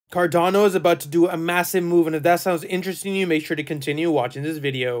Cardano is about to do a massive move, and if that sounds interesting to you, make sure to continue watching this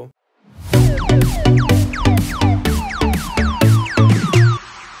video.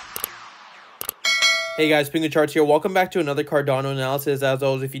 Hey guys, Pingu Charts here. Welcome back to another Cardano analysis. As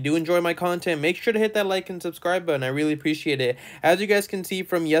always, if you do enjoy my content, make sure to hit that like and subscribe button. I really appreciate it. As you guys can see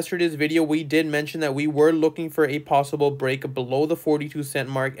from yesterday's video, we did mention that we were looking for a possible break below the 42-cent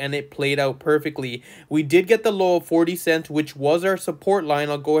mark, and it played out perfectly. We did get the low of 40 cents, which was our support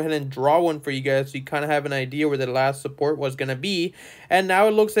line. I'll go ahead and draw one for you guys so you kind of have an idea where the last support was going to be. And now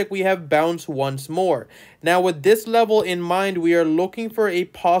it looks like we have bounced once more. Now, with this level in mind, we are looking for a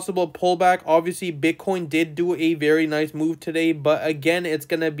possible pullback. Obviously, Bitcoin did do a very nice move today, but again, it's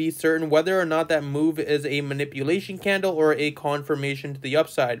going to be certain whether or not that move is a manipulation candle or a confirmation to the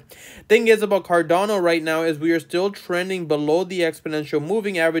upside. Thing is about Cardano right now is we are still trending below the exponential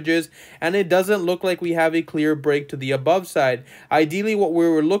moving averages, and it doesn't look like we have a clear break to the above side. Ideally, what we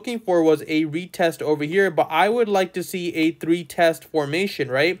were looking for was a retest over here, but I would like to see a 3-test formation,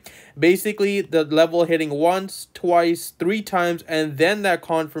 right? Basically, the level hitting once, twice, 3 times, and then that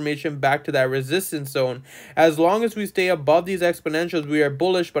confirmation back to that resistance zone. As long as we stay above these exponentials, we are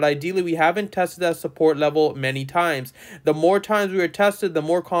bullish, but ideally we haven't tested that support level many times. The more times we are tested, the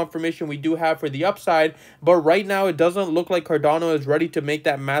more confirmation we do have for the upside, but right now it doesn't look like Cardano is ready to make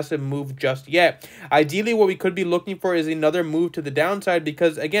that massive move just yet. Ideally, what we could be looking for is another move to the downside,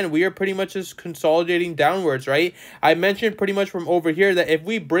 because again, we are pretty much just consolidating downwards, right? I mentioned pretty much from over here that if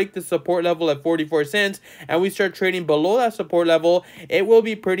we break the support level at 44 cents and we start trading below that support level, it will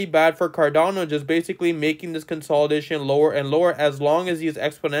be pretty bad for Cardano, just basically making this consolidation lower and lower as long as these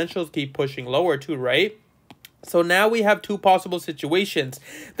exponentials keep pushing lower too, right? So now we have 2 possible situations.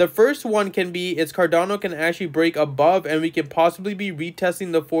 The first one can be is Cardano can actually break above, and we can possibly be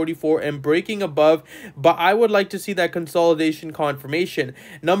retesting the 44 and breaking above, but I would like to see that consolidation confirmation.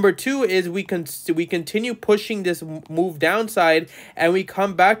 Number 2 is we continue pushing this move downside, and we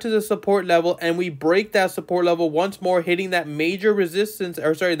come back to the support level and we break that support level once more, hitting that major resistance,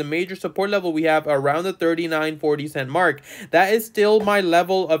 or sorry, the major support level we have around the 39.40 cent mark. That is still my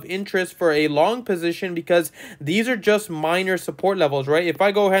level of interest for a long position, because these are just minor support levels, right? If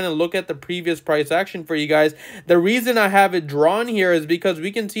I go ahead and look at the previous price action for you guys, the reason I have it drawn here is because we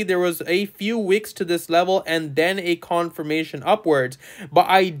can see there was a few wicks to this level and then a confirmation upwards. But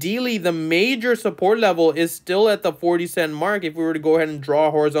ideally, the major support level is still at the 40-cent mark if we were to go ahead and draw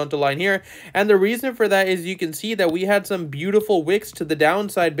a horizontal line here. And the reason for that is you can see that we had some beautiful wicks to the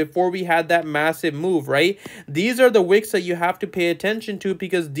downside before we had that massive move, right? These are the wicks that you have to pay attention to,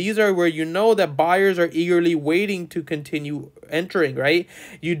 because these are where you know that buyers are eagerly waiting to continue entering, right?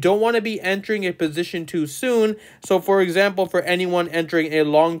 You don't want to be entering a position too soon. So for example, for anyone entering a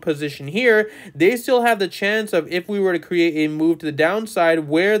long position here, they still have the chance of, if we were to create a move to the downside,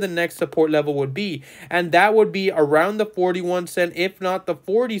 where the next support level would be, and that would be around the 41 cent, if not the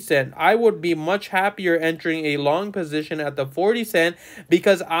 40 cent. I would be much happier entering a long position at the 40 cent,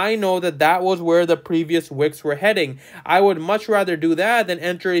 because I know that that was where the previous wicks were heading. I would much rather do that than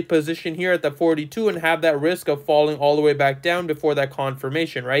enter a position here at the 42 and have that risk of falling all the way back down before that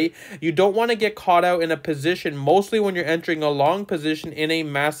confirmation, right? You don't want to get caught out in a position, mostly when you're entering a long position in a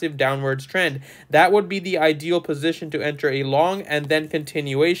massive downwards trend. That would be the ideal position to enter a long and then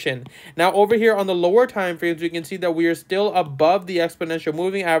continuation. Now over here on the lower time frames, we can see that we are still above the exponential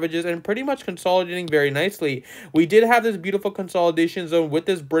moving averages and pretty much consolidating very nicely. We did have this beautiful consolidation zone with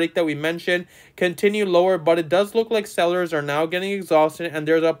this break that we mentioned continue lower, but it does look like sellers are now getting exhausted and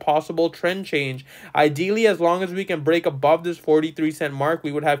there's a possible trend change. Ideally, as long as we can break above this 43-cent mark,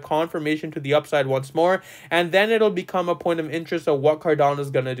 we would have confirmation to the upside once more, and then it'll become a point of interest of what Cardano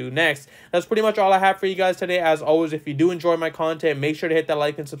is going to do next. That's pretty much all I have for you guys today. As always, if you do enjoy my content, make sure to hit that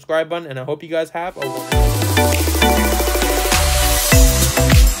like and subscribe button, and I hope you guys have a wonderful day.